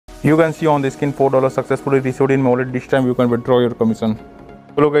You can see on the screen $4 successfully received in my wallet. This time you can withdraw your commission.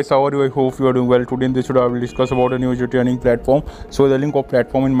 Hello guys, how are you? I hope you are doing well. Today in this video I will discuss about a new Usdt earning platform. So the link of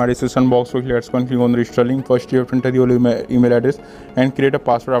platform in my description box. So let's go and click on the register link. First you have to enter your email address and create a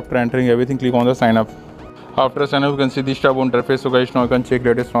password. After entering everything, click on the sign up. After sign up, you can see this type of interface. So guys, now you can check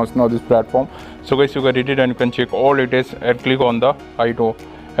latest now this platform. So guys, you can read it and you can check all latest and click on the ITO.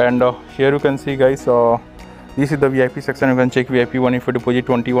 And here you can see guys, this is the VIP section. You can check VIP 1. If you deposit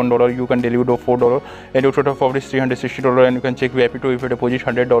 $21, you can deliver $4 and your total profit is $360. And you can check VIP 2. If you deposit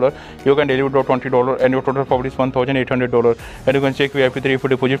 $100, you can deliver $20 and your total profit is $1,800. And you can check VIP 3. If you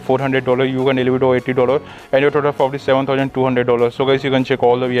deposit $400, you can deliver $80 and your total profit is $7,200. So guys, you can check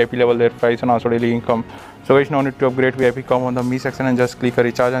all the VIP level, their price and also daily income. So guys, no need to upgrade VIP. Come on the me section and just click a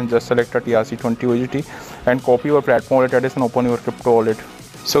recharge and just select a TRC20 Usdt and copy your platform wallet address and open your crypto wallet.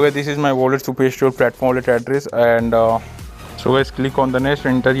 So guys, this is my wallet to paste your platform wallet address. And so guys, click on the next,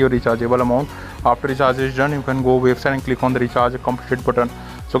 enter your rechargeable amount. After recharge is done, you can go website and click on the recharge completed button.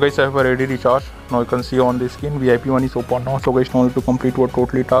 So guys, I have already recharged. Now you can see on the screen VIP 1 is open now. So guys, now you need to complete your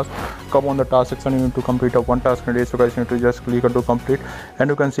totally task. Come on the task section, you need to complete one task a day. So guys, you need to just click on to complete and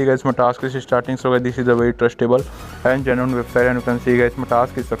you can see guys, my task is starting. So guys, this is a very trustable and genuine website and you can see guys, my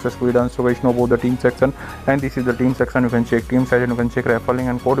task is successfully done. So guys, know about the team section and this is the team section. You can check team size and you can check referral link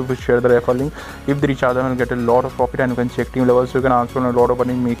and code. If you share the referral link, if the recharge will get a lot of profit and you can check team level. So you can answer a lot of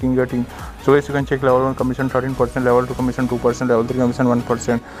money making your team. So guys, you can check level 1 commission 13%, level 2 commission 2%, level 3 commission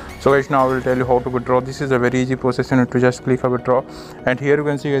 1%. So guys, now I will tell you how to withdraw. This is a very easy process. You need to just click a withdraw and here you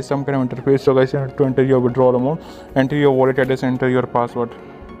can see guys, some kind of interface. So guys, you need to enter your withdrawal amount, enter your wallet address, enter your password.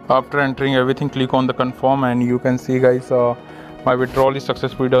 After entering everything, click on the confirm and you can see guys, my withdrawal is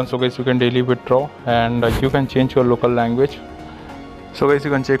successfully done. So guys, you can daily withdraw and you can change your local language. So guys,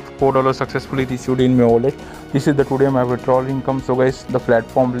 you can check $4 successfully received in my wallet. This is the today my withdrawal income. So guys, the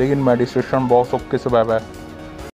platform link in my description box. Okay, so bye bye.